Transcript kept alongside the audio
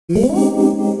For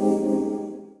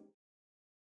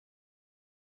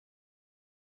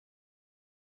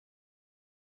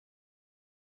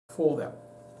them.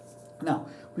 Now,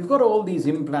 we've got all these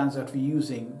implants that we're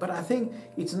using, but I think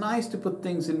it's nice to put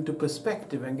things into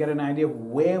perspective and get an idea of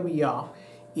where we are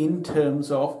in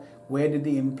terms of where did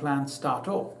the implants start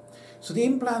off. So the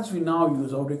implants we now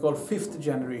use are what we call 5th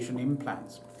generation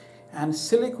implants. And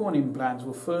silicone implants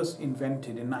were first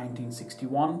invented in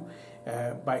 1961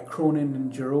 by Cronin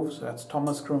and Giroux. So that's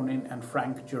Thomas Cronin and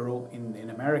Frank Giroux in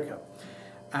America.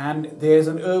 And there's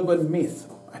an urban myth,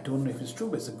 I don't know if it's true,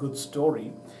 but it's a good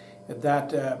story,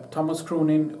 that Thomas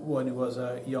Cronin, when he was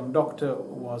a young doctor,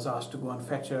 was asked to go and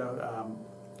fetch a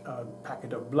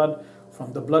packet of blood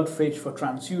from the blood fridge for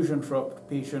transfusion for a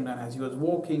patient, and as he was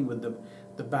walking with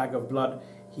the bag of blood,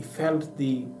 he felt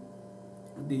the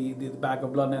bag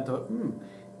of blood and thought,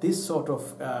 this sort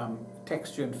of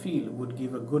texture and feel would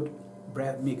give a good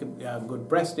make a good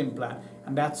breast implant,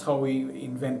 and that's how he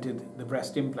invented the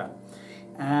breast implant.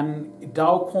 And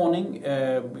Dow Corning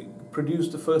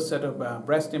produced the first set of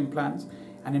breast implants,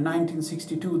 and in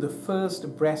 1962 the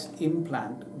first breast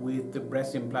implant with the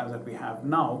breast implants that we have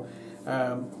now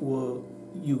were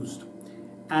used.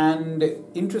 And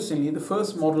interestingly, the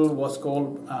first model was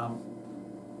called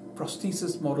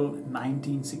prosthesis model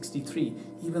 1963,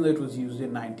 even though it was used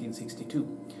in 1962.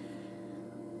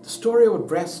 The story about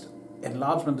breast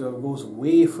enlargement goes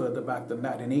way further back than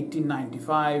that. In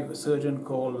 1895, a surgeon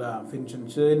called Vincent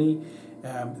Czerny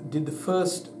did the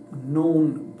first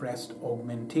known breast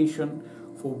augmentation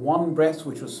for one breast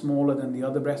which was smaller than the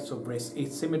other breast, so breast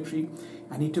asymmetry,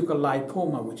 and he took a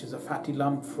lipoma, which is a fatty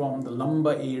lump from the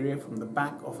lumbar area, from the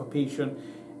back of a patient,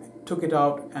 took it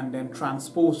out and then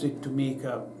transposed it to make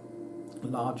a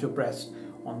larger breast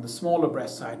on the smaller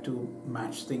breast side to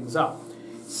match things up.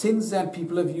 Since then,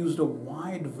 people have used a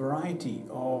wide variety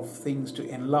of things to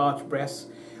enlarge breasts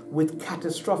with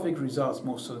catastrophic results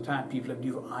most of the time. People have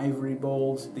used ivory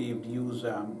balls, they've used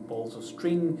balls of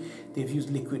string, they've used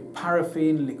liquid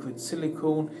paraffin, liquid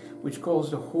silicone, which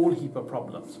caused a whole heap of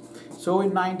problems. So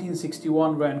in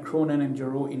 1961, when Cronin and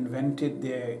Giroux invented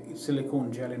their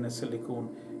silicone gel in a silicone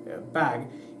bag,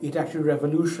 it actually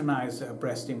revolutionized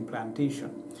breast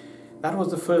implantation. That was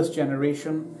the first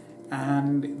generation,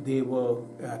 and they were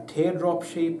teardrop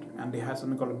shaped, and they had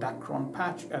something called a Dacron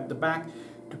patch at the back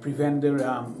to prevent the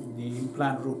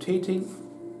implant rotating.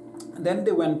 And then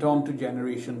they went on to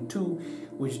generation 2,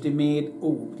 which they made,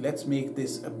 let's make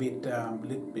this a bit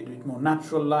more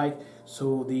natural like.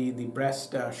 So the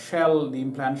breast shell, the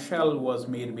implant shell was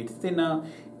made a bit thinner,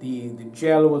 the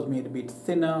gel was made a bit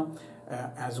thinner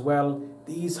as well.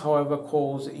 These, however,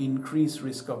 cause increased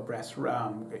risk of breast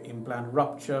implant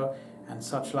rupture and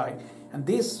such like. And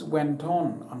this went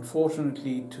on,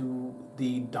 unfortunately, to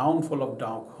the downfall of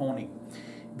Dow Corning,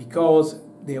 because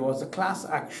there was a class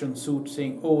action suit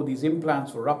saying, these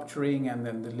implants were rupturing, and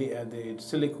then the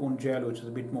silicone gel, which is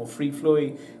a bit more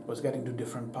free-flowing, was getting to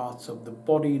different parts of the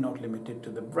body, not limited to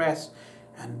the breast.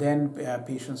 And then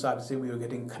patients started to say we were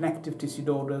getting connective tissue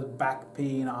disorders, back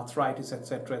pain, arthritis,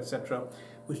 etc.,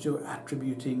 which they were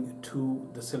attributing to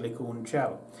the silicone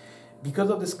gel.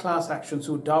 Because of this class action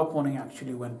suit, Dow Corning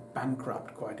actually went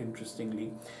bankrupt, quite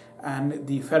interestingly. And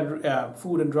the Federal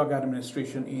Food and Drug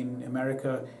Administration in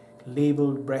America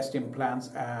labeled breast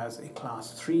implants as a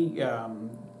class 3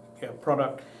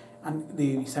 product, and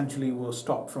they essentially were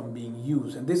stopped from being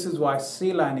used. And this is why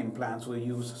saline implants were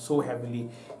used so heavily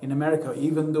in America,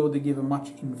 even though they give a much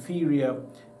inferior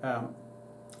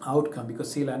outcome,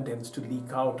 because saline tends to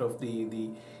leak out of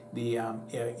the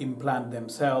implant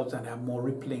themselves and have more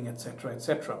rippling,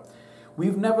 etc.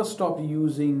 We've never stopped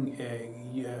using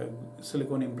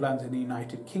silicone implants in the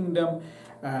United Kingdom,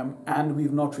 and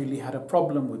we've not really had a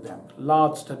problem with them.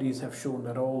 Large studies have shown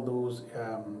that all those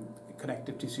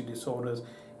connective tissue disorders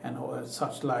and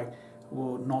such like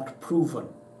were not proven.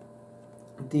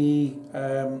 The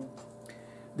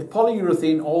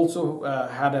polyurethane also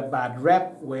had a bad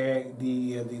rep, where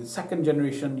the second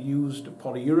generation used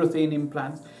polyurethane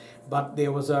implants, but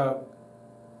there was a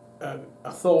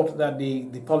thought that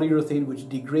the polyurethane, which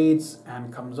degrades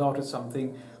and comes out as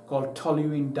something called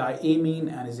toluene diamine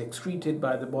and is excreted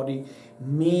by the body,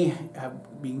 may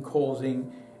have been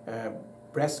causing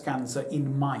breast cancer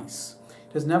in mice.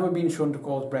 It has never been shown to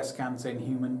cause breast cancer in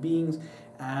human beings,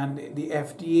 and the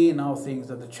FDA now thinks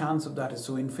that the chance of that is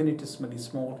so infinitesimally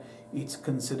small, it's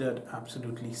considered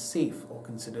absolutely safe, or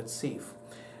considered safe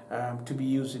to be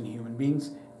used in human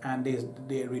beings, and there's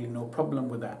really no problem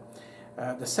with that.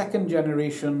 The second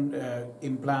generation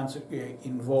implants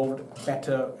involved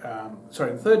better,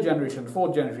 third generation,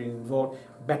 fourth generation involved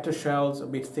better shells, a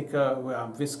bit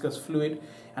thicker viscous fluid.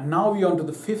 And now we're on to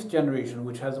the fifth generation,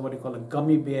 which has what you call a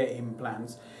gummy bear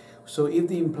implants. So if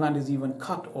the implant is even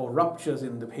cut or ruptures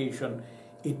in the patient,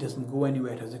 it doesn't go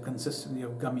anywhere. It has a consistency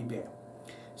of gummy bear.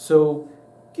 So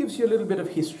gives you a little bit of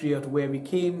history of where we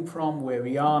came from, where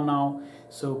we are now.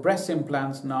 So breast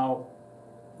implants now,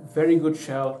 very good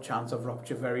shell, chance of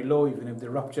rupture very low, even if the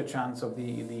rupture chance of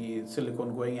the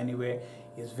silicone going anywhere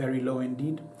is very low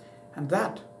indeed. And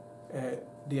that,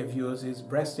 dear viewers, is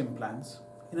breast implants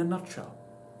in a nutshell.